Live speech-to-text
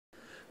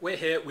We're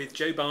here with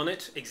Joe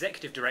Barnett,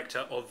 Executive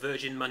Director of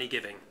Virgin Money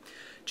Giving.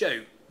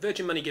 Joe,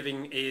 Virgin Money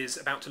Giving is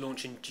about to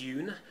launch in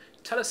June.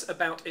 Tell us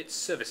about its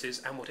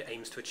services and what it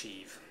aims to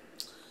achieve.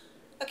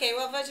 Okay,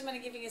 well, Virgin Money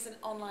Giving is an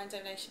online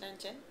donation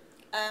engine.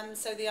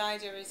 So the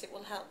idea is it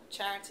will help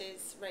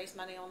charities raise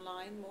money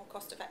online more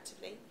cost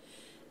effectively.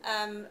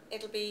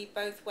 It'll be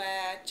both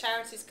where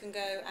charities can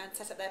go and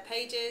set up their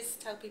pages,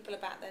 tell people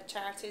about their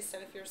charities. So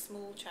if you're a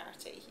small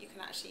charity, you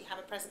can actually have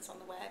a presence on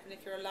the web, and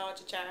if you're a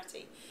larger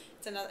charity,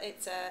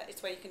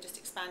 it's where you can just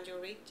expand your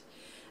reach.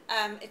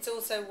 It's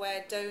also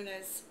where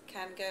donors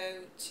can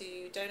go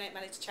to donate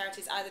money to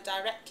charities either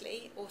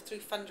directly or through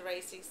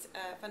fundraising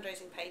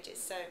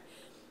pages. So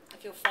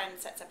if your friend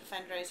sets up a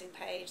fundraising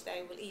page,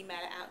 they will email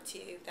it out to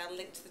you, they'll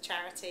link to the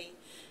charity,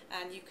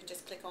 and you can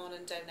just click on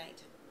and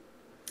donate.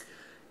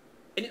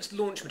 In its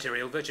launch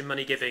material, Virgin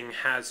Money Giving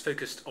has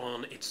focused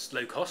on its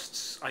low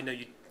costs. I know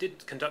you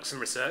did conduct some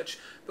research,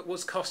 but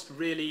was cost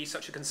really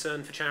such a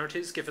concern for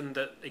charities, given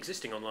that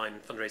existing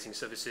online fundraising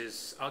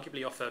services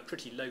arguably offer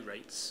pretty low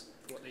rates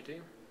for what they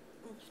do?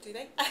 Do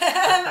they?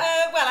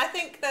 Well, I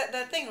think that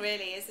the thing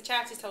really is the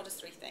charities told us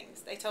three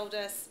things. They told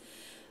us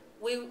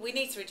we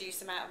need to reduce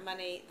the amount of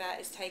money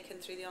that is taken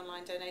through the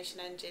online donation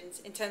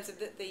engines in terms of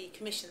the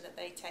commission that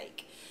they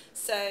take.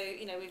 So,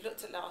 you know, we've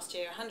looked at last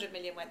year, 100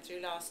 million went through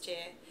last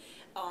year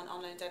on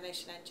online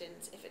donation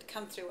engines. If it had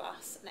come through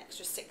us, an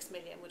extra 6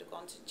 million would have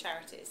gone to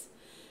charities.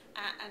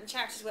 And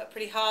charities work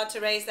pretty hard to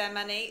raise their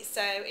money,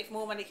 so if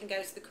more money can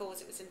go to the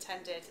cause it was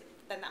intended,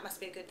 then that must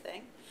be a good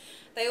thing.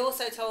 They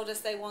also told us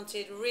they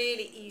wanted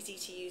really easy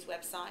to use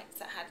websites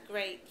that had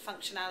great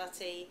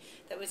functionality,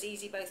 that was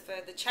easy both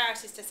for the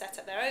charities to set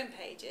up their own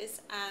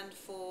pages and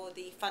for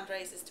the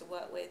fundraisers to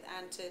work with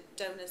and to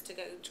donors to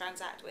go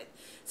transact with.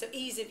 So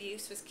ease of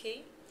use was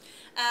key.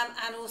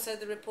 And also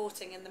the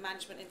reporting and the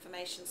management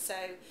information. So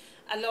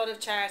a lot of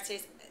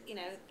charities, you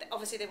know,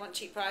 obviously they want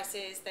cheap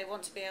prices, they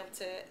want to be able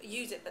to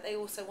use it, but they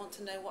also want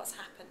to know what's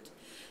happened.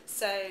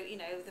 So, you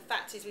know, the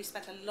fact is we've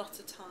spent a lot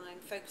of time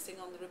focusing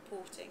on the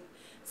reporting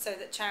so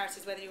that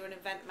charities, whether you're an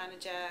event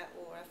manager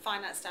or a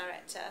finance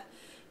director,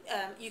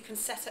 you can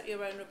set up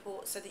your own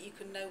report so that you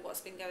can know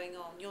what's been going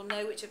on. You'll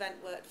know which event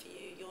worked for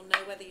you, you'll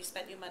know whether you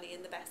spent your money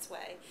in the best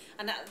way,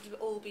 and that will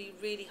all be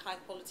really high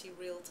quality,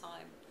 real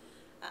time.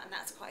 And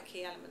that's quite a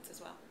key element as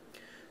well.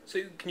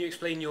 So can you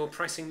explain your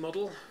pricing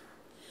model?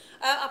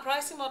 Our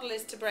pricing model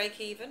is to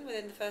break even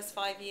within the first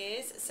 5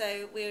 years,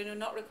 so we're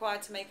not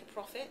required to make a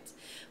profit.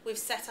 We've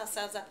set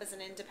ourselves up as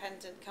an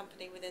independent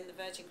company within the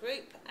Virgin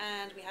Group,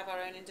 and we have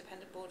our own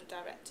independent board of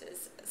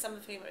directors, some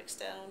of whom are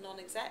external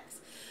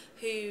non-execs,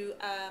 who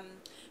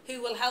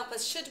will help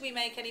us should we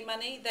make any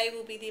money. They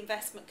will be the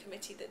investment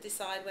committee that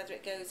decide whether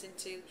it goes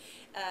into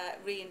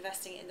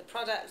reinvesting it in the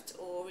product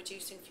or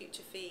reducing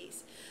future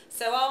fees.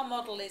 So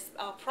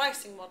our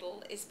pricing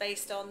model is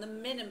based on the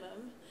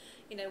minimum.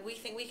 You know, we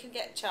think we can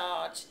get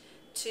charged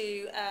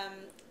to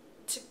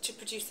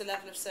produce the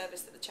level of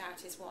service that the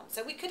charities want.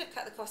 So we could have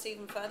cut the costs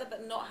even further,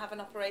 but not have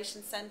an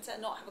operations centre,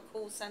 not have a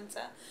call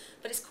centre.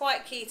 But it's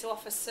quite key to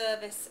offer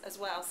service as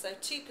well. So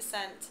 2%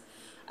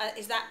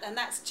 is that, and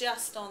that's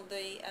just on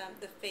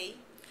the fee.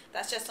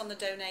 That's just on the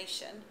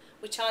donation.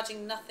 We're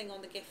charging nothing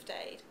on the gift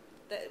aid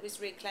that was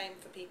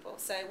reclaimed for people.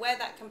 So where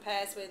that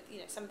compares with, you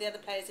know, some of the other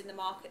players in the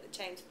market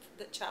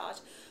that charge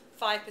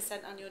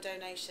 5% on your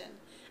donation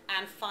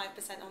and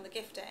 5% on the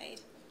gift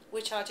aid,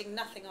 we're charging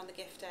nothing on the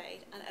gift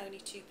aid and only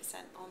 2%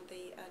 on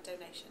the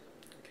donation.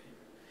 Okay.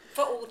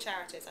 For all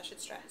charities, I should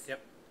stress.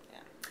 Yep. Yeah.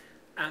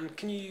 And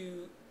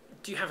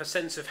do you have a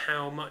sense of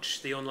how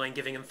much the online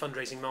giving and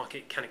fundraising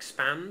market can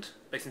expand,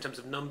 both in terms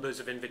of numbers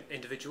of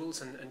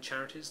individuals and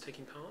charities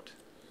taking part?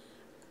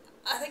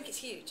 I think it's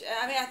huge.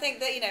 I mean, I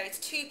think that, you know, it's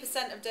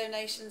 2% of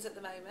donations at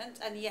the moment,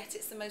 and yet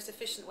it's the most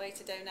efficient way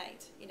to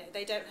donate. You know,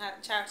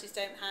 charities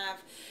don't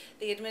have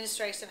the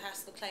administrative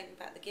hassle claiming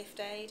about the gift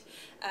aid.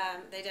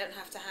 They don't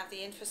have to have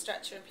the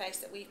infrastructure in place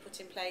that we've put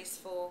in place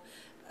for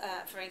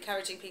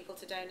encouraging people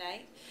to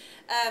donate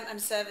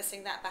and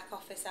servicing that back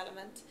office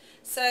element.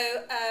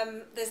 So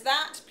there's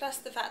that, plus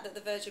the fact that the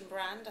Virgin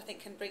brand, I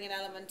think, can bring an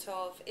element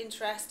of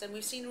interest, and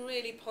we've seen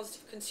really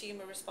positive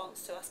consumer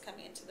response to us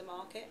coming into the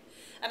market.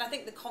 And I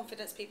think the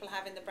confidence people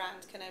have in the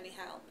brand can only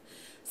help.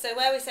 So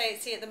where we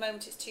see at the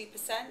moment it's 2%,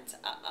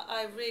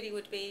 I really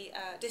would be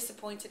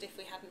disappointed if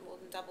we hadn't more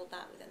than doubled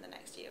that within the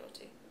next year or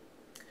two.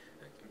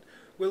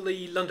 Will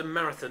the London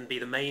Marathon be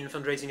the main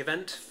fundraising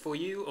event for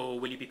you, or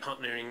will you be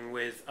partnering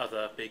with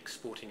other big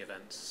sporting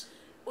events?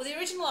 Well, the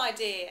original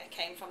idea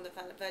came from the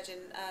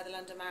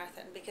London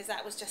Marathon, because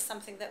that was just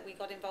something that we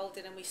got involved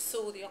in and we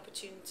saw the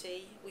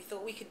opportunity. We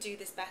thought we could do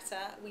this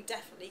better. We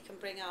definitely can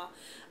bring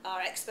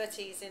our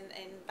expertise in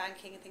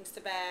banking and things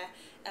to bear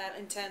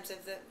in terms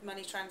of the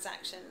money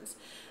transactions.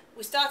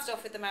 We started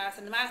off with the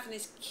marathon. The marathon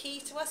is key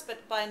to us,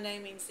 but by no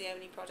means the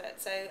only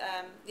product. So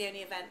the only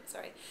event,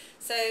 sorry.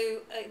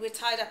 So we're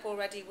tied up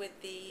already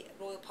with the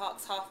Royal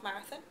Parks Half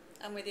Marathon,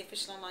 and we're the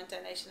official online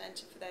donation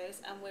engine for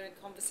those, and we're in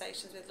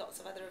conversations with lots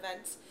of other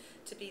events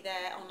to be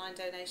their online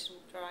donation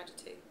provider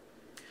too.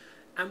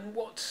 And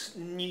what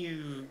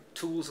new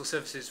tools or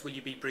services will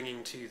you be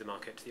bringing to the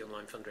market, to the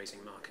online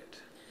fundraising market?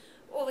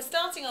 Well, we're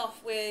starting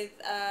off with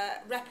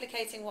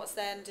replicating what's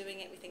there and doing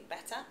it, we think,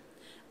 better.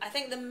 I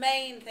think the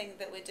main thing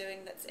that we're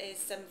doing is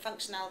some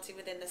functionality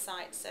within the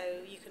site, so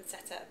you can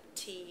set up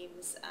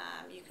teams,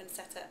 you can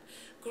set up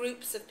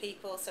groups of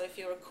people, so if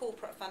you're a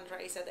corporate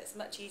fundraiser, that's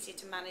much easier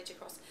to manage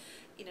across,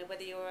 you know,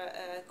 whether you're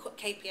a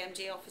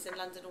KPMG office in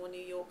London or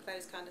New York,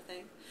 those kind of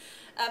things.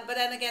 But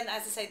then again,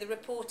 as I say, the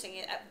reporting,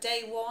 at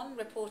day one,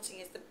 reporting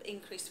is the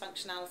increased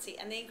functionality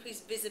and the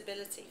increased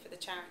visibility for the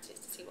charities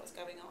to see what's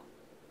going on.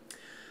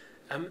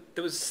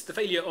 There was the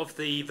failure of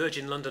the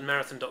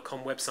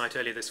VirginLondonMarathon.com website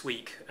earlier this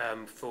week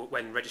for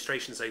when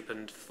registrations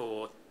opened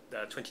for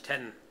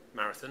 2010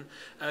 marathon.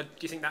 Do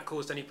you think that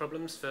caused any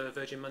problems for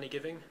Virgin Money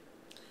Giving?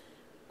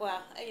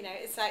 Well, you know,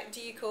 it's like,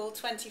 do you call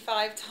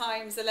 25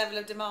 times the level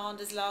of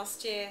demand as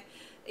last year,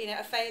 you know,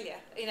 a failure?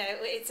 You know,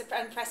 it's an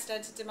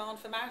unprecedented demand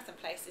for marathon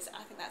places.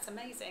 I think that's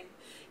amazing.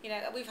 You know,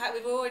 we've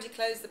already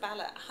closed the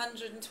ballot.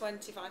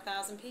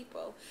 125,000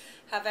 people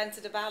have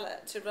entered a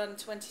ballot to run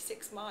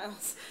 26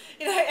 miles.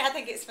 You know, I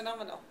think it's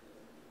phenomenal.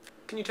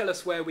 Can you tell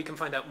us where we can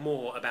find out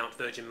more about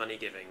Virgin Money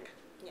Giving?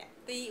 Yeah,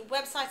 the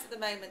website at the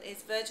moment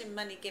is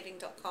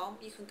virginmoneygiving.com.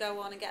 You can go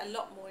on and get a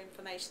lot more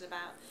information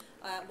about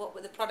what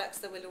were the products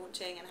that we're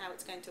launching and how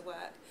it's going to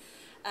work.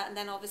 And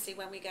then obviously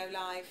when we go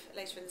live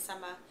later in the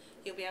summer,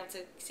 you'll be able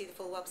to see the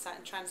full website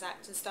and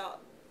transact and start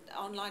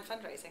online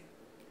fundraising.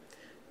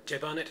 Joe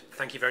Barnett,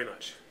 thank you very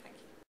much.